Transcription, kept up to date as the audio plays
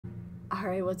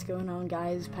Alright, what's going on,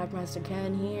 guys? Packmaster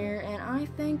Ken here, and I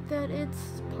think that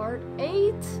it's part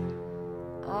 8.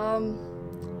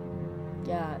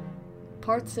 Yeah,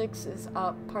 part 6 is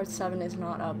up, part 7 is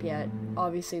not up yet.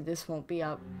 Obviously, this won't be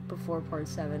up before part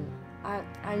 7.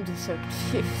 I'm just so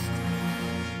confused.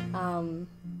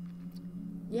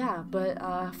 Yeah,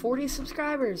 but 40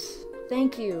 subscribers.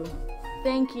 Thank you.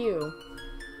 Thank you.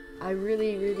 I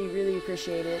really, really, really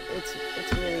appreciate it. It's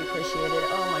really appreciated.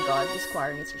 Oh my god, this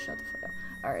choir needs to shut the fuck up.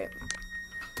 Alright.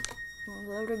 We'll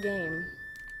load a game.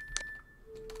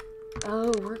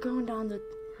 Oh, we're going down to the...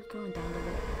 Oh,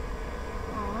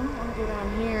 I don't want to go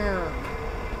down here.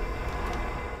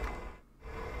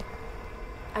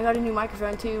 I got a new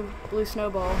microphone too. Blue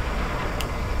Snowball.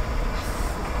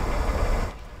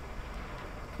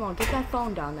 Come on, get that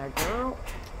phone down there, girl.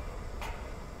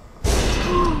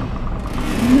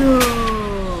 No!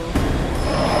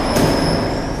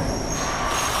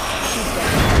 She's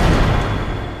dead.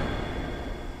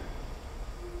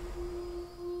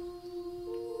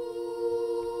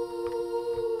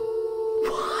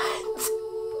 What?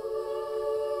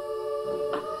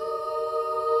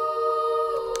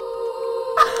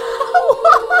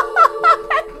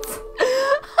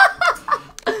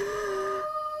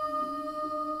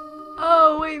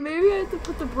 Oh, wait, maybe I have to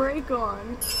put the brake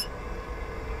on.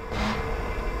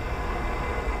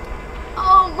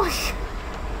 Oh my god.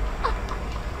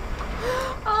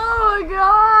 Oh my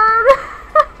god.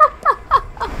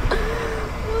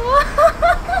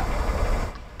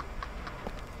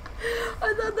 I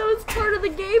thought that was part of the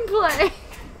gameplay.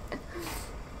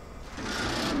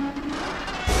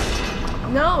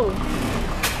 No.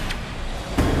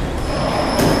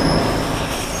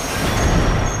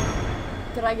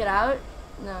 Did I get out?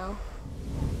 No.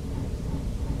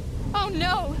 Oh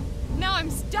no! Now I'm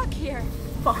stuck here.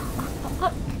 Fuck.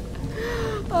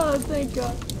 Oh, thank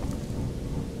god.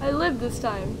 I lived this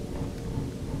time.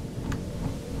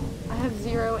 I have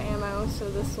 0 ammo, so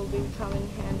this will come in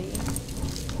handy.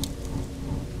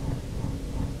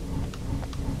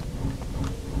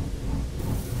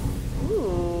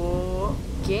 Ooh,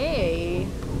 gay.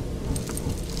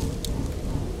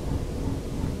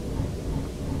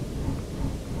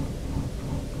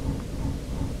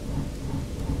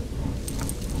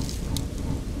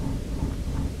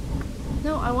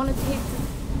 No, I want to take the...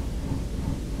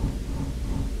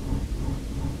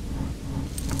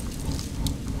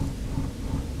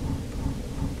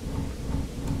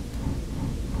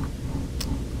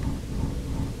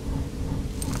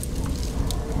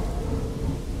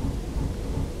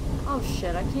 Oh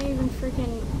shit, I can't even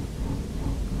freaking...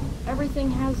 Everything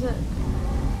has a...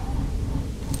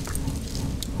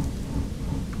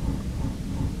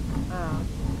 Oh.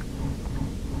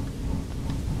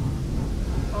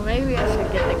 Well, maybe I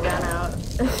should get the gun out.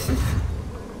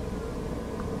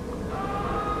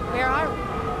 Where are we?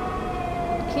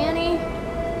 Kenny?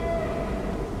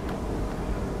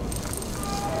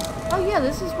 Oh yeah,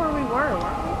 this is where we were,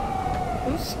 weren't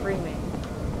we? Who's screaming?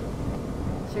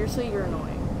 Seriously, you're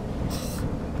annoying.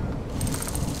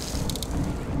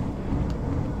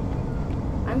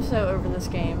 I'm so over this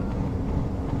game.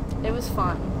 It was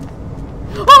fun.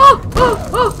 Oh! Oh!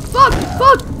 Oh! Fuck!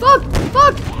 Fuck! Fuck!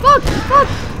 Fuck! Fuck! Fuck!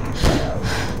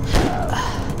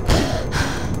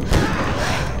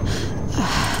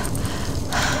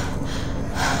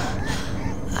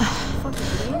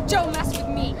 Joe, mess with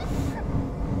me.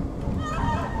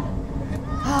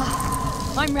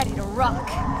 I'm ready to rock.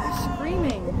 You're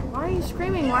screaming. Why are you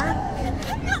screaming, Mark?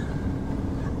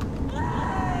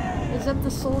 Is that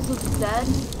the souls of the dead?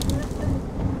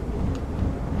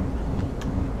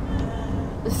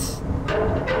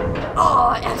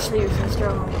 Oh, actually, you're so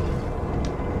strong.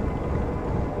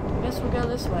 I guess we'll go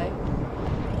this way.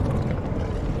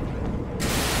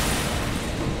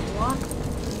 What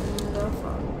the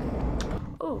fuck?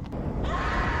 Oh.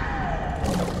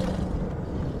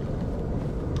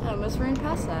 I almost ran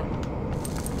past that.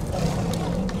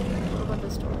 What about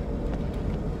this door?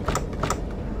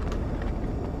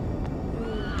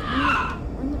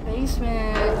 We're in the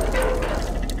basement.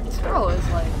 This girl is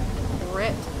like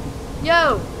ripped.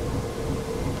 Yo!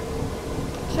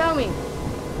 Show me! I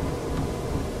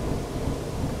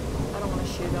don't want to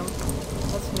shoot him.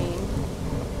 That's mean.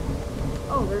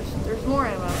 Oh, there's more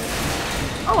ammo.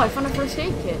 Oh, I found a first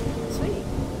aid kit. Sweet.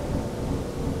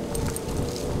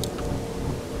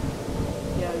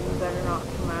 Yo, you better not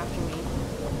come after me.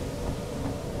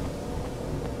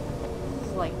 This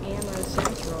is like ammo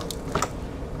central.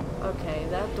 Okay,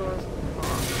 that door's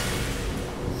locked.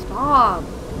 Stop!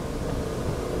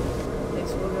 Okay,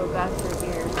 so we'll go back through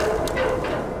here.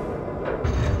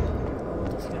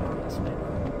 We'll just get on this way.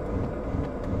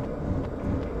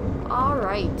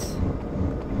 Alright.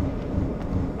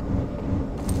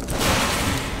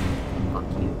 Fuck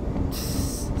you.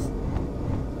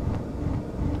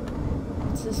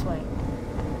 What's this way?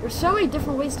 There's so many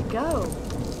different ways to go.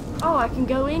 Oh, I can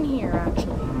go in here,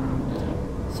 actually.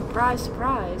 Surprise,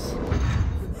 surprise.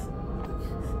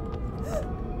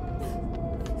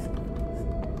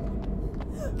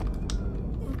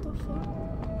 What the fuck?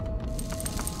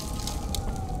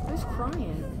 Who's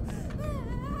crying?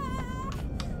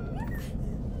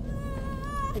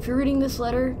 If you're reading this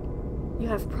letter, you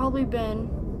have probably been,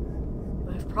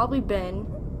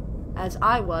 as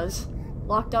I was,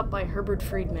 locked up by Herbert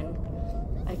Friedman.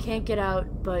 I can't get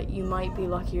out, but you might be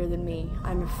luckier than me.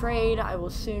 I'm afraid I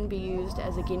will soon be used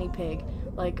as a guinea pig,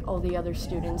 like all the other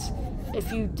students.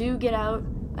 If you do get out,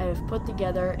 I have put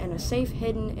together in a safe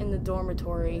hidden in the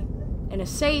dormitory,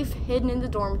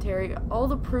 all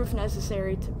the proof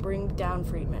necessary to bring down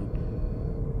Friedman.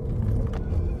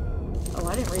 Oh,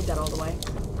 I didn't read that all the way.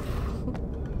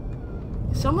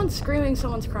 Someone's screaming,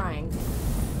 someone's crying. Can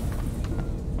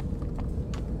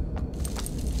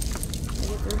I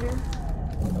get through here?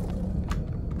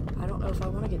 I don't know if I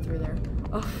want to get through there.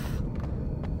 Oh.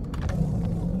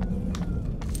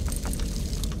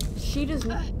 She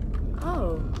doesn't.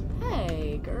 Oh,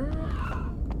 hey, girl.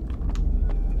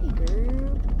 Hey,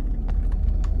 girl.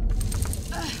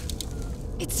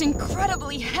 It's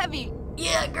incredibly heavy.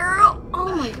 Yeah, girl.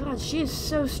 Oh my god, she is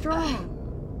so strong.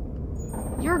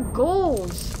 Your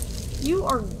goals. You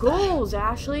are goals,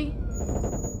 Ashley.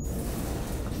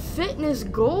 Fitness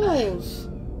goals.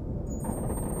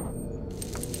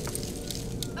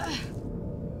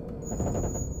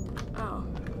 Oh.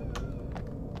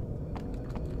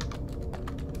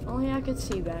 If only I could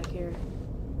see back here.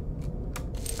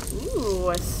 Ooh,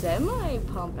 a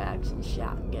semi-pump action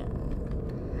shotgun.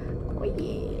 Oh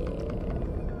yeah.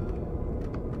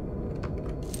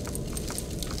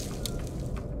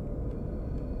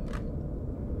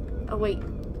 Oh wait,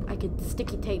 I could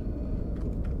sticky tape.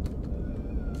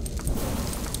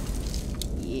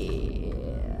 Yeah.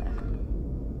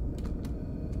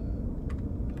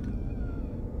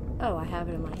 Oh, I have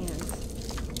it in my hands.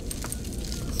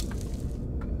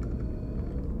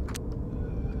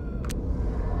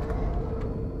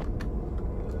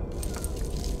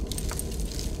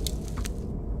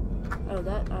 Oh,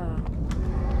 that,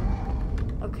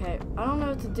 okay, I don't know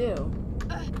what to do.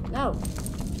 No.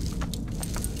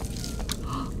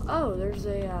 Oh, there's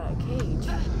a, cage.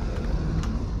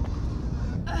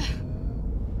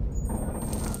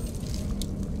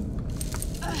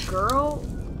 Girl,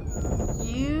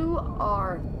 you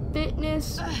are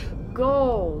fitness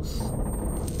goals.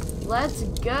 Let's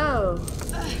go.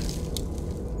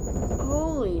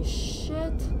 Holy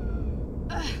shit.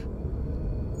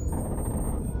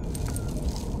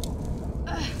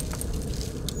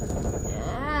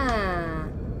 Yeah.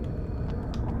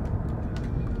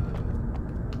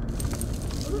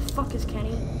 Who the fuck is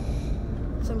Kenny?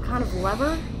 Some kind of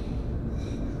lever?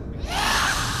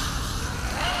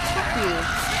 Fuck you.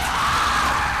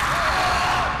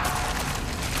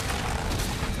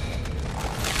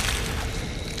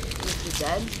 Is he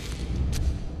dead?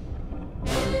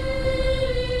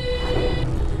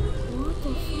 What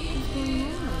the fuck is going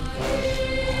on?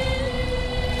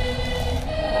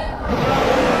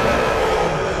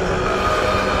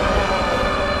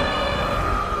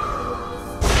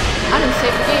 I didn't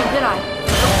save the game, did I?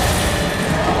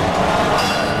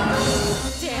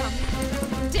 Damn.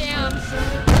 Damn.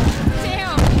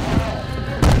 Damn.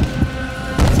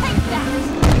 Take that.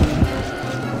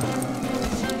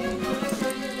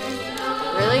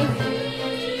 Really?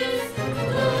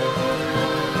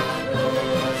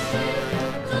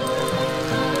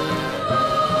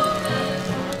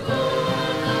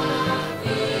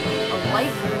 A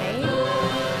light grenade?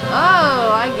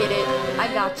 Oh, I get it. I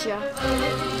gotcha.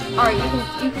 Alright,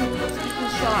 you can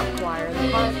shut up, choir. The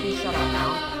choir can shut up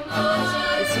now.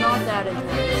 It's not that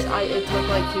intense. It took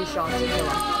like 2 shots to kill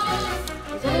him.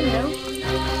 Is that a note?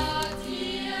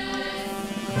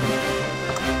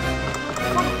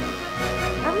 Fuck.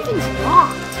 Everything's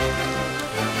locked.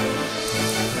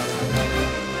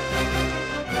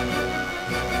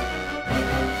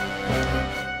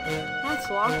 That's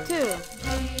locked too.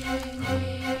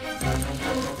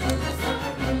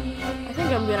 I think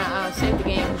I'm gonna save the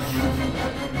game.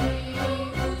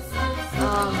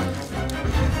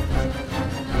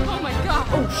 Oh my god.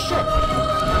 Oh shit.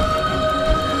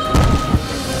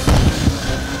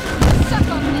 Suck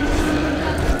on this.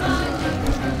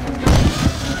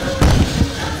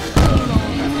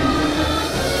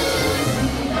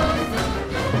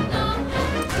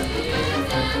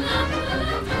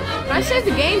 Can I save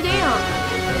the game? Damn.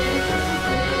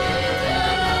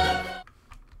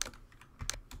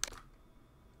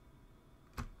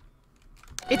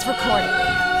 It's recording.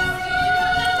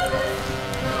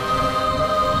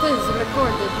 This is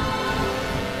recorded.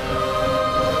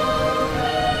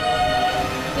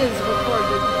 This is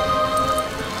recorded.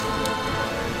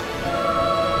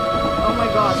 Oh my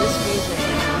god, this music.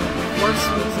 Worst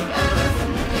music ever.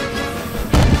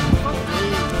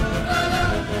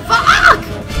 Fuck!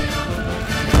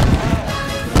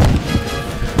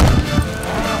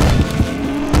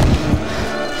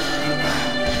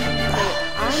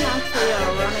 I'm actually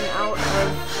running out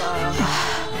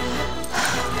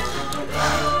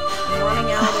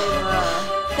of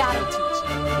That'll teach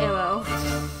you. ammo.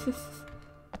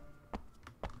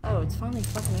 Oh, it's finally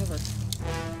fucking over.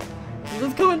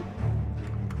 Let's go in.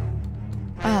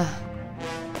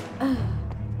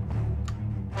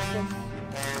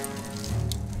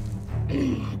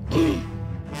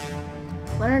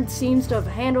 Leonard seems to have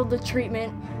handled the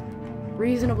treatment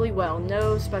reasonably well.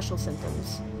 No special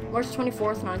symptoms. March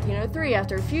 24th, 1903.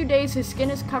 After a few days, his skin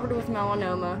is covered with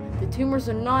melanoma. The tumors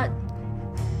are not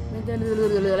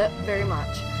very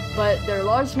much, but their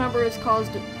large number has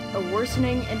caused a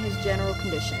worsening in his general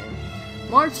condition.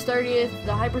 March 30th,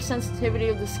 the hypersensitivity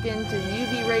of the skin to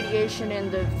UV radiation and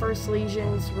the first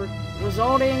lesions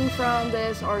resulting from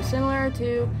this are similar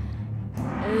to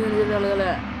an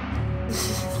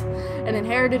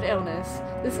inherited illness.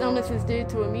 This illness is due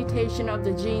to a mutation of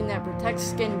the gene that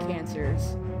protects against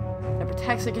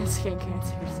skin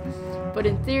cancers. But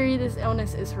in theory, this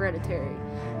illness is hereditary.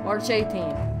 March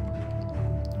 18th.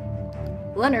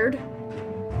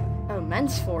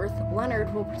 Henceforth,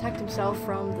 Leonard will protect himself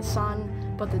from the sun,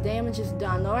 but the damage is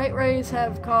done. The light rays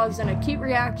have caused an acute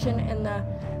reaction in the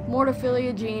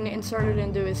mortophilia gene inserted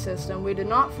into his system. We did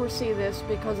not foresee this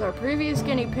because our previous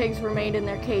guinea pigs remained in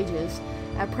their cages.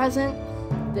 At present,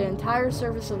 the entire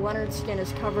surface of Leonard's skin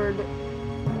is covered.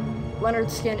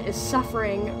 Leonard's skin is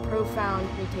suffering profound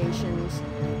mutations.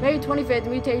 May 25th,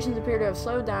 the mutations appear to have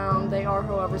slowed down. They are,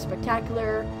 however,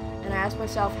 spectacular, and I ask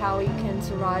myself how he can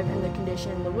survive in the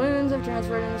condition. The wounds have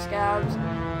transferred into scabs.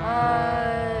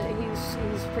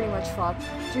 He's pretty much fucked.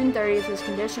 June 30th, his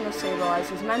condition has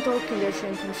stabilized. His mental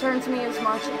condition concerns me as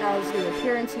much as the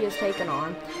appearance he has taken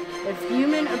on. If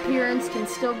human appearance can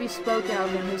still be spoken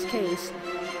of in his case,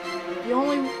 the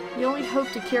only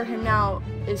hope to cure him now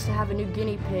is to have a new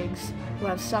guinea pigs who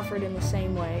have suffered in the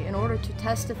same way, in order to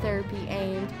test a therapy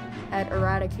aimed at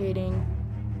eradicating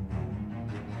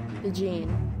the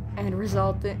gene and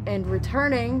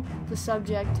returning the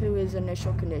subject to his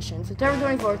initial condition. September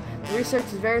 24th, the research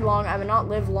is very long. I will not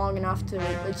live long enough to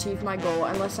achieve my goal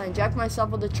unless I inject myself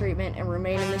with the treatment and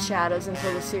remain in the shadows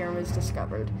until the serum is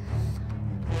discovered.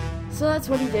 So that's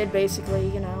what he did, basically,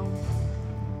 you know.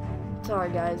 Sorry,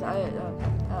 guys.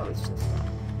 That was just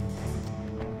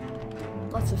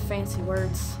lots of fancy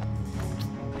words.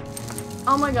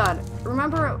 Oh my god.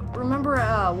 Remember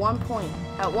at one point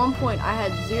I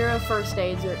had 0 first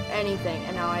aids or anything,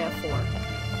 and now I have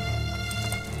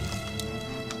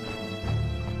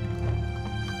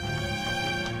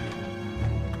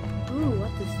 4. Ooh,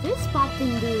 what does this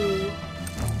button do? I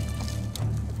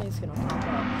think it's gonna pop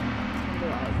up. It's gonna be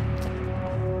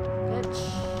like, bitch.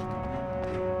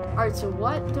 Alright, so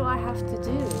what do I have to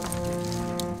do?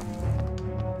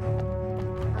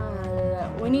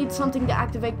 We need something to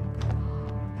activate.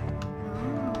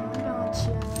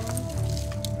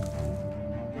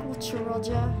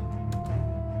 Roger.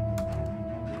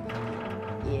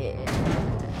 Yeah.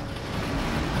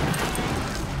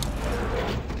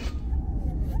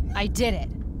 I did it.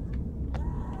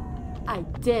 I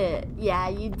did. Yeah,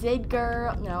 you did,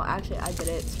 girl. No, actually, I did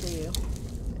it. It's for you.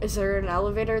 Is there an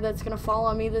elevator that's gonna fall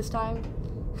on me this time?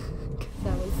 Cause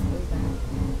that was so bad.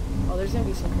 Oh, there's gonna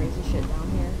be some crazy shit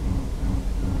down here.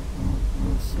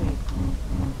 Oh, sweet.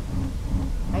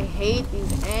 I hate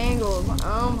these angles.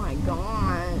 Oh my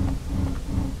god.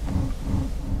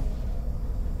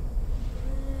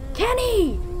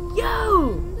 Kenny!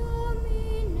 Yo!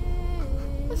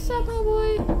 What's up,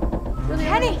 homeboy? Really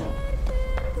Kenny!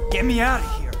 Get me out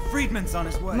of here. Friedman's on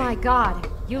his way. My god,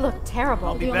 you look terrible.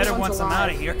 I'll be better once I'm out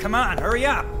of here. Come on, hurry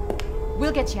up.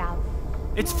 We'll get you out.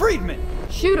 It's Friedman!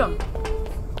 Shoot him!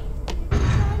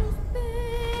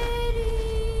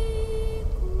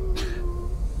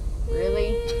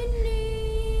 Really?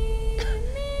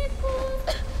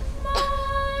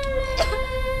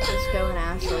 Just going,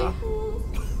 Ashley.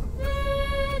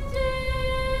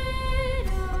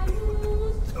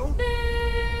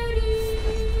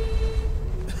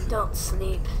 Don't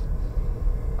sleep.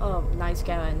 Oh, nice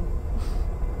going.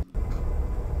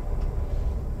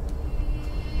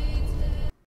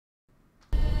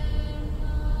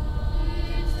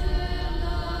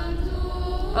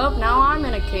 Oh, now I'm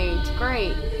in a cage.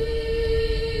 Great.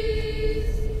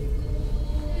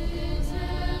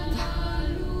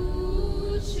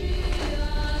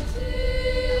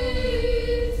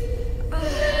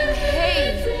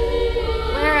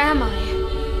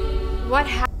 What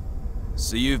happened?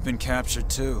 So you've been captured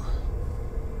too.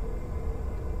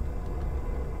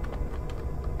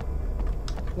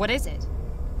 What is it?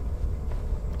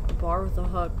 A bar with a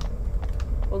hook.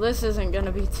 Well, this isn't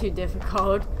gonna be too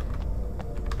difficult.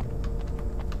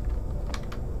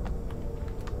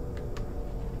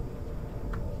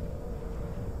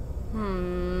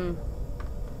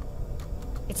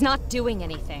 It's not doing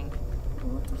anything.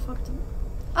 What the fuck did...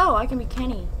 Oh, I can be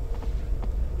Kenny.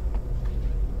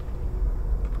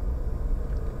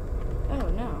 Oh,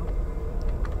 no.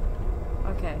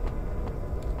 Okay.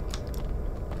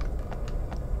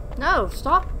 No,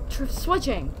 stop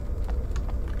switching.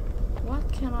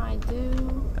 What can I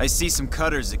do? I see some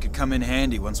cutters that could come in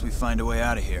handy once we find a way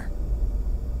out of here.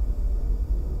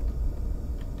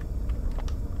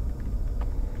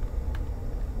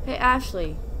 Hey,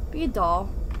 Ashley, be a doll.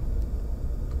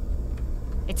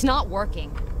 It's not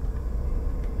working.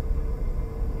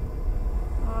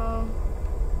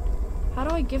 How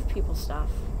do I give people stuff?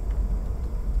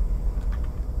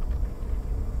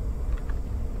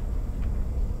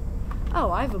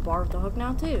 Oh, I have a bar with a hook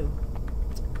now too.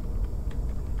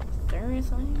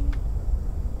 Seriously?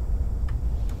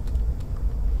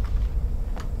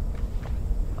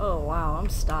 Oh wow, I'm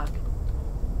stuck.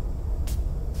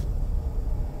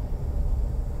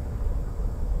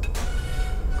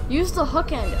 Use the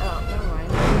hook end. Oh, never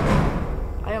mind.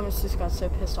 I almost just got so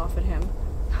pissed off at him.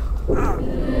 No,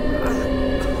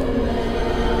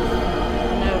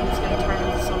 he's gonna turn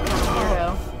into some kind of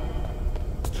hero.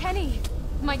 Kenny!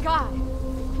 My god!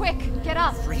 Quick, get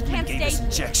up! You Friedman can't gave stay us here.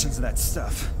 injections of that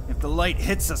stuff. If the light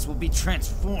hits us, we'll be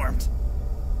transformed.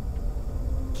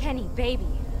 Kenny, baby,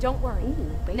 don't worry.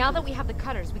 Ooh, baby. Now that we have the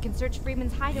cutters, we can search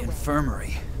Freeman's The hideaway.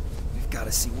 infirmary. We've got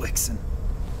to see Wixon.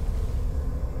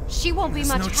 She won't be There's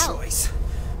much no help. choice.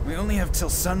 We only have till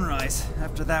sunrise.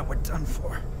 After that, we're done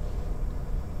for.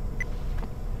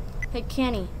 Hey,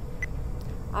 Kenny.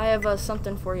 I have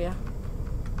something for you.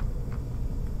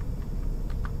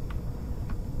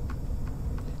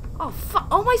 Oh, fuck.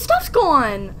 Oh, my stuff's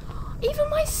gone. Even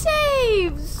my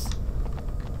saves.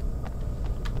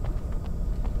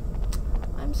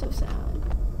 I'm so sad.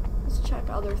 Let's check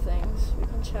other things. We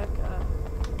can check,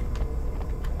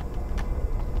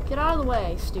 Get out of the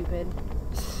way, stupid.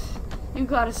 You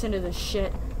got us into this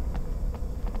shit.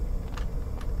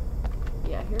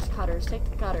 Yeah, here's cutters. Take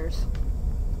the cutters.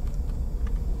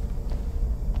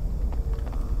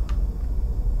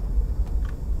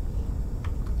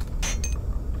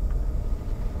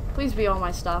 Please be all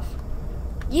my stuff.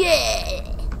 Yeah!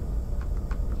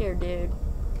 Here, dude.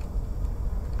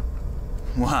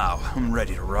 Wow, I'm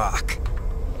ready to rock.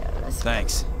 Yeah, that's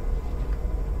Thanks.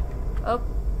 Oh.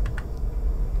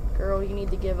 Girl, you need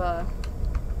to give a...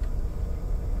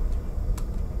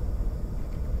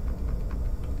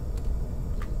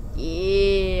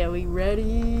 Yeah, we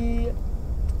ready?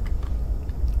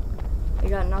 We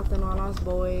got nothing on us,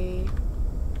 boy.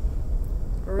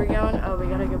 Where are we going? Oh, we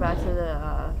gotta go back to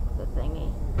the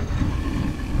thingy.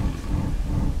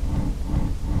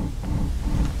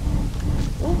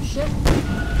 Oh, shit.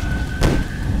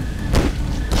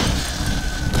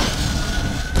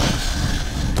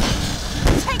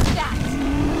 Take that!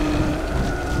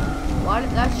 Why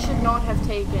did, that should not have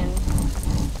taken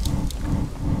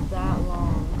that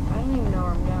long. I don't even know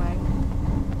where I'm going.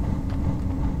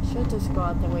 Should just go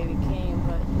out the way we came,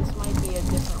 but this might be a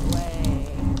different way.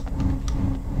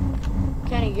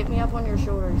 Kenny, get me up on your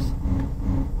shoulders.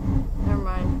 Never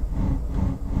mind.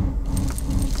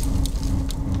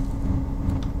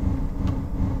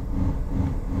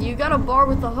 You got a bar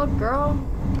with the hook, girl.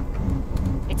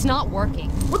 It's not working.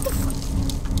 What the fuck?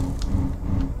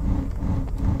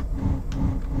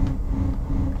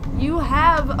 You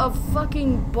have a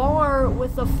fucking bar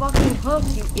with a fucking hook,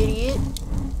 you idiot.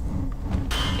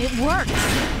 It works!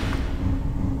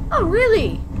 Oh,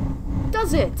 really?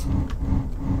 Does it?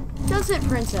 Does it,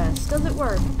 princess? Does it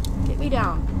work? Get me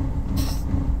down.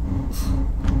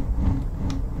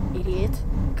 Idiot.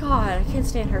 God, I can't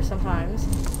stand her sometimes.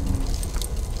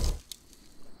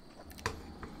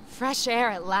 Fresh air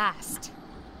at last.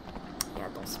 Yeah,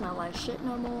 don't smell like shit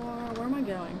no more. Where am I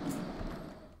going?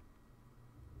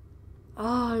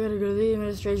 Oh, I gotta go to the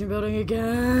administration building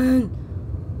again.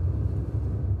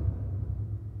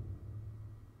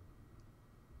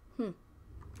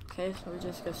 Okay, so we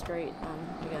just go straight,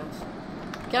 I guess.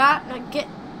 Get out! No, get!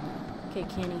 Okay,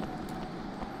 Kenny.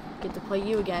 Get to play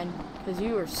you again, because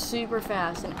you are super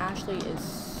fast, and Ashley is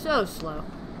so slow.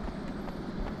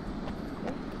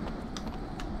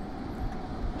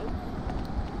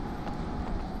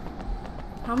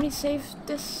 How many save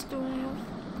discs do I have?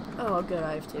 Oh, good,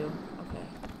 I have 2. Okay.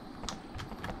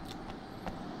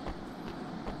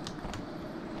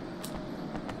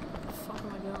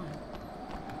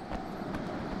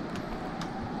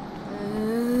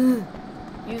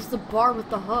 bar with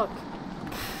the hook.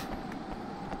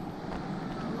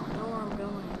 I don't know where I'm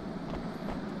going.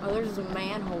 Oh, there's a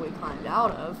manhole we climbed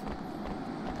out of.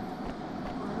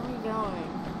 Where are we going?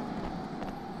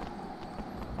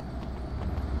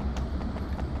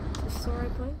 Is this the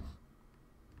right place?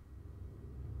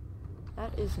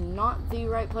 That is not the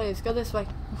right place. Go this way.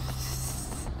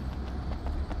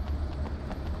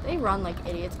 They run like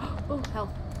idiots. Oh, health.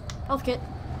 Health kit.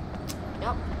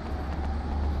 Yep.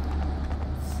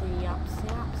 See ya.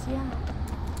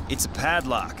 It's a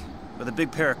padlock. With a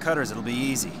big pair of cutters, it'll be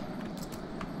easy.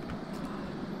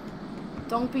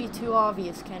 Don't be too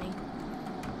obvious, Kenny.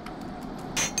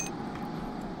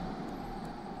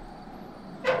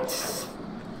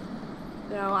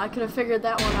 No, I could have figured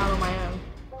that one out on my own.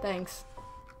 Thanks.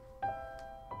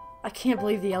 I can't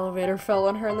believe the elevator fell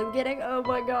on her in the beginning. Oh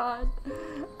my god.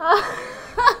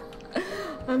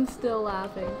 I'm still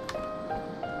laughing.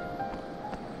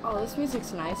 Oh, this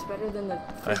music's nice. Better than the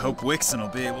I hope Wixon will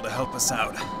be able to help us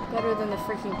out. better than the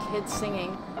freaking kids singing.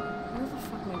 Where the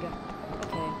fuck am I going?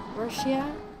 Okay, where's she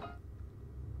at?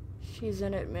 She's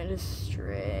in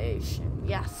administration.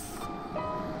 Yes.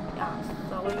 Yeah,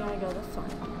 so we're gonna go this way.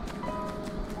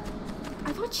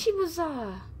 I thought she was,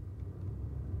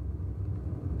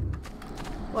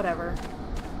 whatever.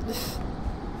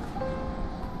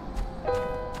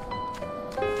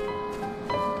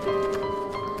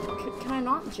 Can I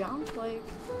not jump? Like...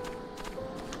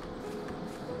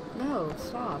 No,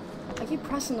 stop. I keep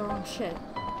pressing the wrong shit.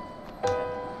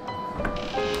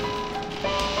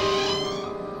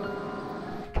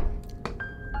 I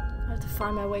have to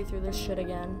find my way through this shit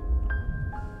again.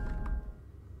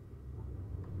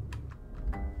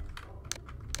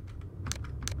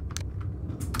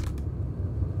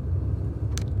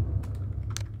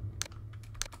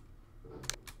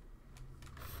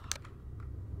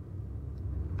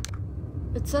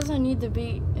 It says I need to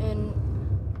be in...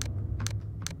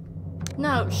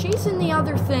 No, she's in the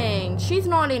other thing. She's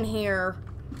not in here.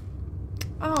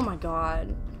 Oh my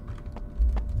god.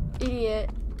 Idiot.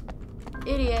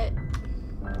 Idiot.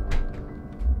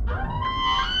 I'm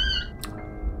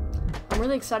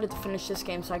really excited to finish this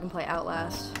game so I can play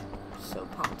Outlast. So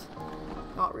pumped.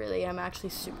 Not really, I'm actually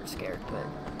super scared, but...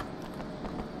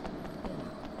 You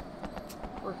know.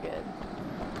 We're good.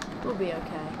 We'll be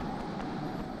okay.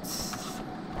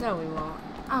 No, we won't.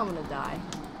 I'm gonna die.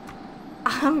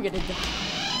 I'm gonna die.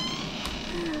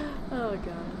 Oh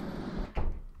god.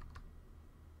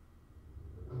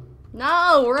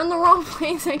 No, we're in the wrong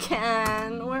place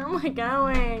again. Where am I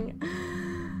going?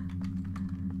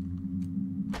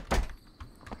 Where the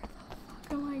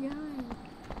fuck am I going?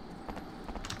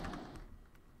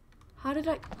 How did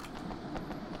I...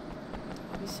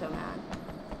 I'd be so mad.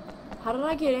 How did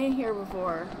I get in here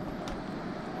before?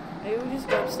 Maybe we just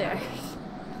go upstairs.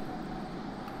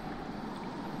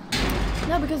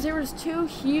 No, because there was 2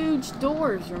 huge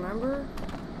doors, remember?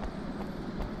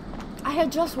 I had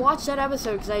just watched that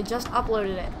episode because I just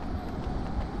uploaded it.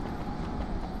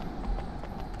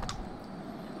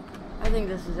 I think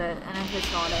this is it, and if it's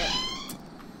not it,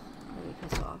 maybe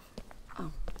piss off.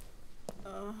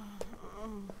 Oh.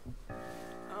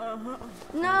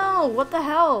 No, what the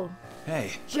hell?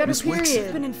 Hey, She had a Miss Wixon.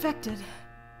 period. Been infected.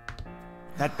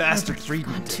 That bastard You've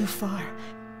Friedman gone did too it. far.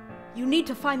 You need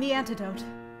to find the antidote.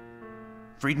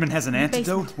 Friedman has an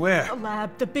antidote? Basement. Where? The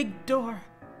lab, the big door.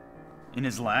 In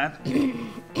his lab?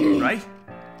 Right?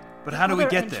 But how do we Other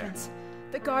get entrance.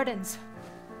 The gardens.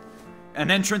 there?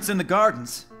 An entrance in the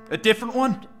gardens? A different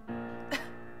one?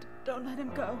 Don't let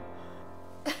him go.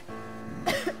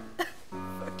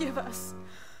 Forgive us.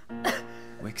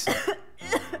 Wixon.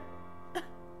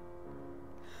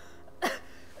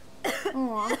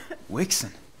 Aw.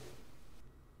 Wixon.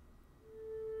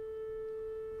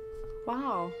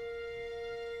 Wow.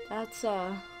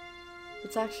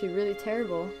 It's actually really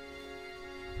terrible.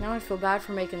 Now I feel bad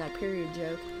for making that period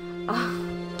joke.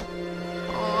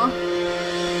 Aww.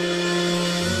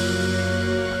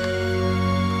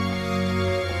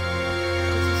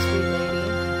 That's a sweet lady.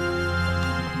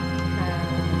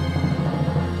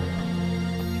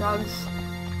 Drugs.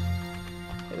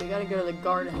 Okay, we gotta go to the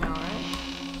garden now, right?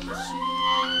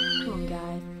 Come on,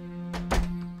 guys.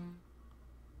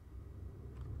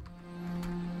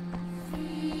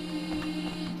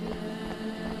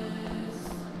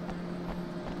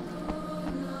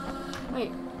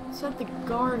 Wait, it's at the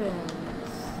gardens.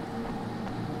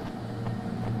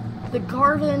 The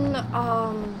garden,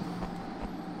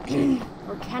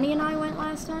 where Kenny and I went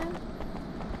last time?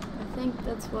 I think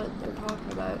that's what they're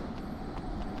talking about.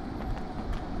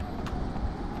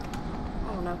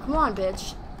 Oh no, come on,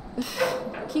 bitch.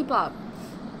 Keep up.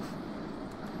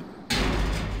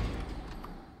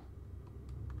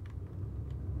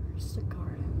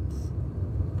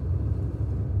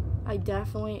 I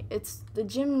definitely... It's the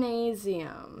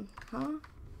gymnasium. Huh?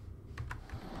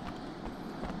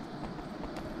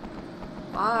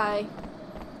 Bye.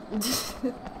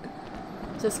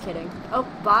 Just kidding. Oh,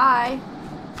 bye.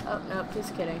 Oh, nope,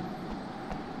 just kidding.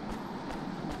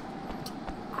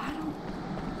 I don't...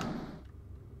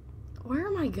 Where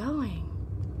am I going?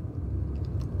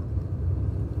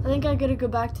 I think I gotta go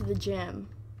back to the gym.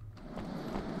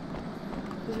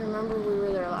 Because remember, we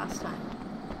were there last time.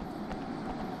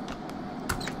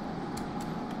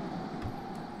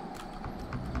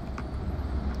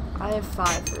 I have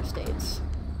 5 first aids.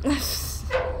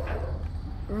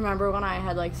 Remember when I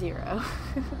had like 0?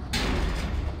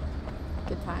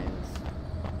 Good times.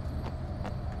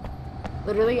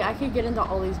 Literally, I could get into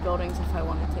all these buildings if I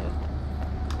wanted to.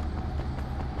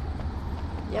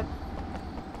 Yep.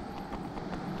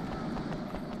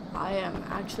 I am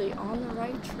actually on the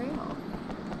right trail.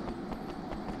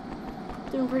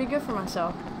 Doing pretty good for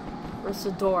myself. Where's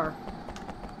the door?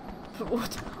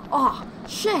 What? Oh,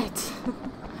 shit!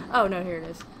 Oh, no, here it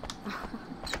is.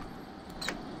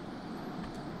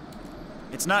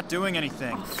 It's not doing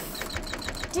anything. Oh,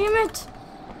 damn it!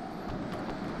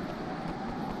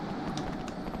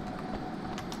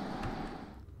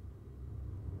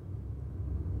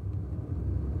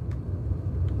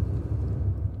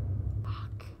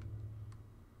 Fuck.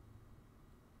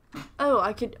 Oh,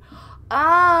 I could...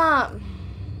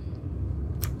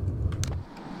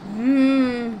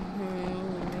 You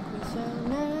make me so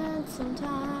mad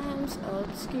sometimes.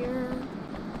 Obscure.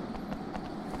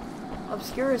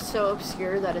 Obscure is so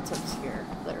obscure that it's obscure,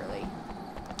 literally.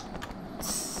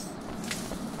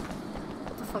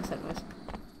 What the fuck's that noise?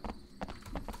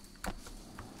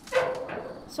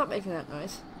 Stop making that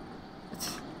noise.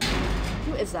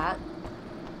 Who is that?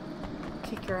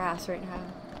 Kick your ass right now.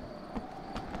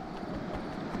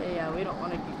 So yeah, we don't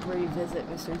want to revisit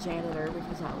Mr. Janitor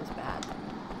because that was bad.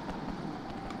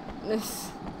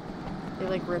 They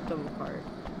like ripped them apart.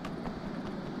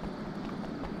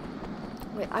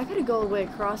 Wait, I gotta go all the way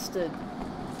across the...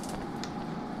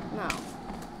 No.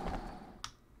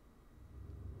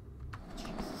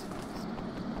 Jesus Christ.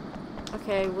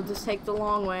 Okay, we'll just take the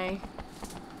long way.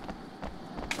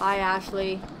 Bye,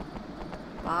 Ashley.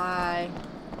 Bye.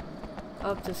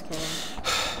 Oh, just kidding.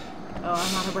 Oh,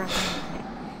 I'm out of breath.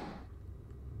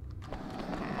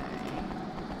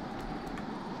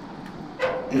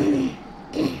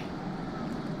 Okay.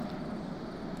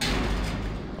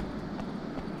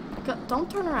 Don't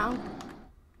turn around.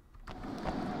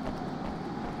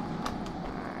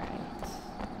 Alright.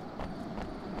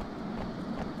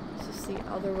 This is the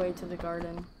other way to the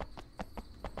garden.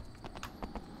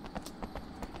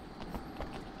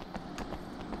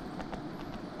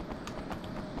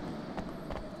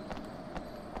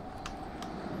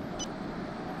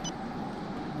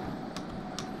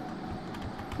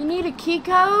 You need a key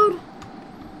code?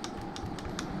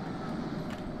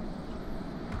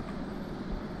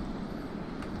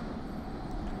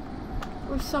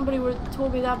 Wish somebody would have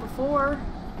told me that before.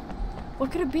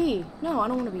 What could it be? No, I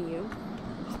don't want to be you.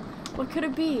 What could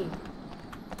it be?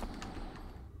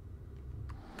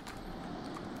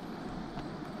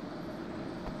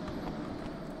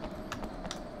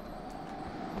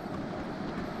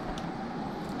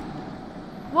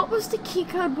 What was the key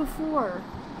code before?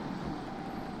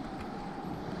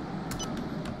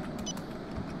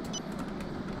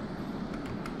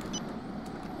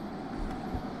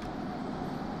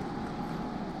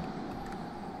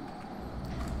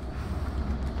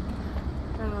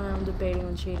 Debating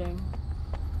and cheating.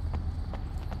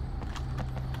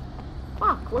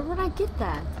 Fuck, where would I get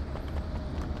that?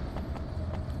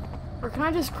 Or can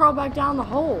I just crawl back down the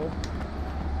hole?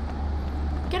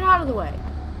 Get out of the way.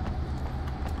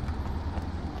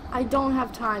 I don't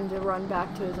have time to run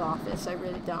back to his office. I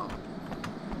really don't.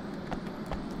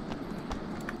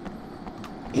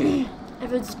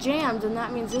 If it's jammed, then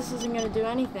that means this isn't going to do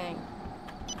anything.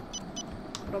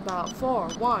 What about 4?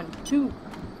 1, 2.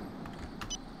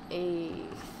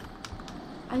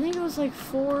 I think it was like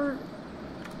 4.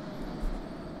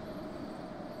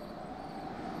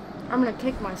 I'm gonna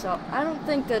kick myself. I don't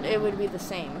think that it would be the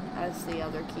same as the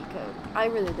other key code. I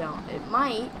really don't. It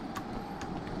might.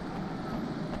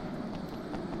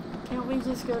 Can't we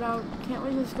just go down? Can't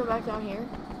we just go back down here?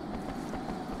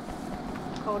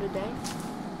 Call it a day?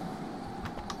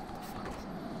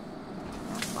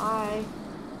 Bye.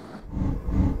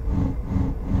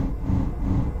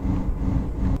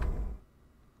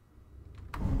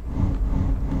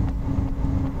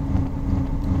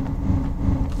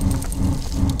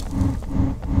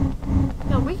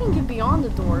 Beyond the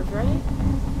doors, right?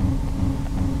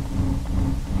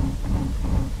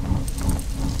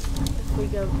 If we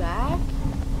go back?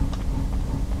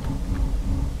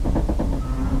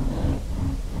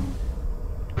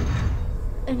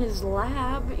 In his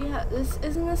lab? Yeah,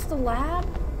 isn't this the lab?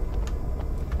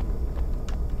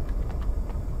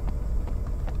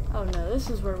 Oh no, this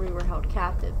is where we were held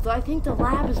captive. So I think the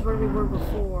lab is where we were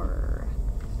before.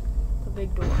 The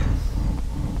big doors.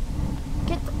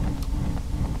 Get the...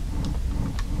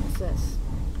 What's this?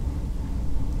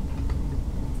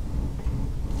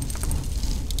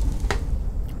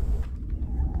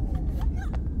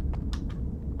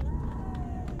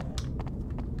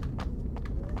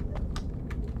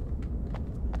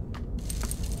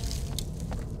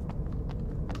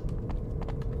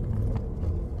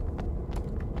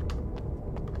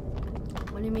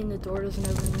 What do you mean the door doesn't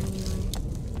open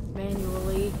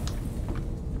manually?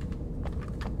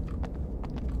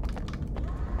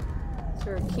 Is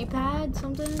there a keypad?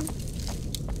 Something?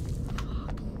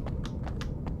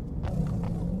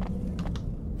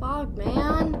 Fuck,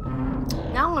 man.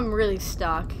 Now I'm really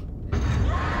stuck.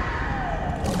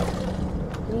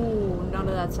 Ooh, none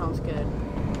of that sounds good.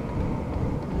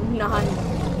 None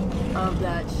of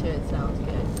that shit sounds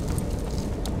good.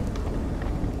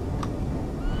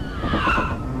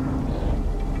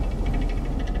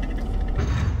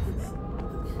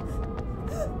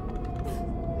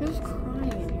 Who's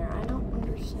crying in here? I don't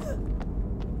understand.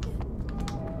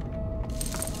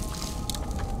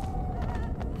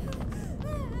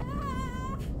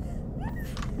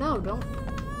 No, don't.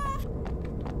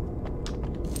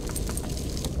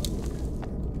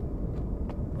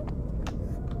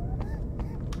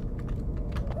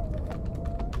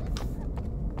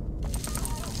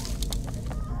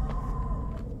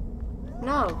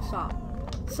 No, stop.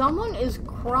 Someone is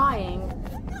crying.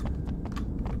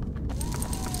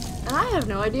 And I have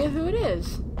no idea who it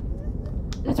is.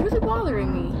 It's really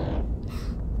bothering me.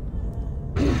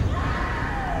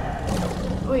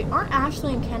 Wait, aren't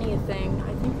Ashley and Kenny a thing?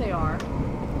 I think they are.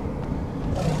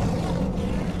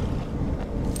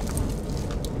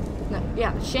 No,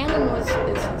 yeah, Shannon is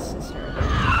his sister.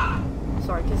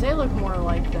 Sorry, because they look more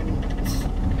alike than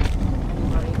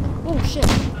anybody. Oh, shit.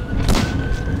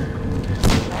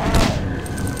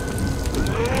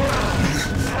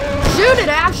 Shoot it,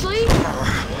 Ashley!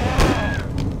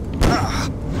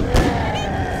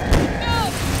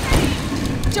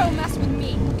 Don't mess with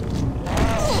me.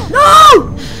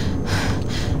 No!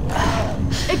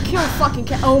 It killed fucking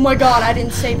cat. Oh my god, I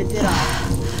didn't save it, did I?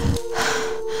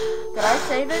 Did I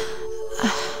save it?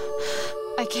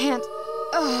 I can't.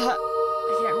 I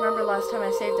can't remember last time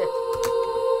I saved it.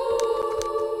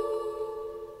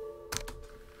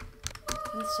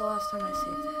 When's the last time I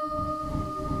saved it?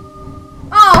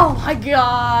 Oh my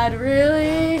god,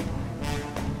 really?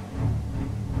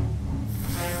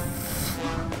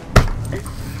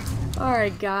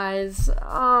 Alright guys,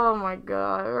 oh my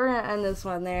god, we're gonna end this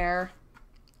one there.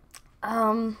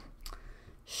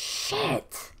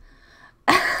 Shit.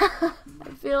 I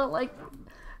feel like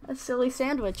a silly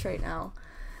sandwich right now.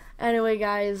 Anyway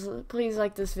guys, please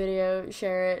like this video,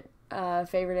 share it,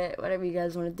 favorite it, whatever you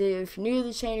guys want to do. If you're new to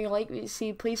the channel, you like what you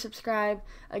see, please subscribe.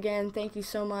 Again, thank you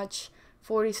so much.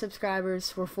 40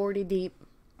 subscribers, we're 40 deep.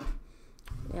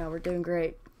 Yeah, we're doing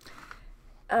great.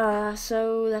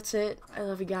 So that's it. I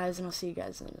love you guys, and I'll see you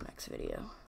guys in the next video.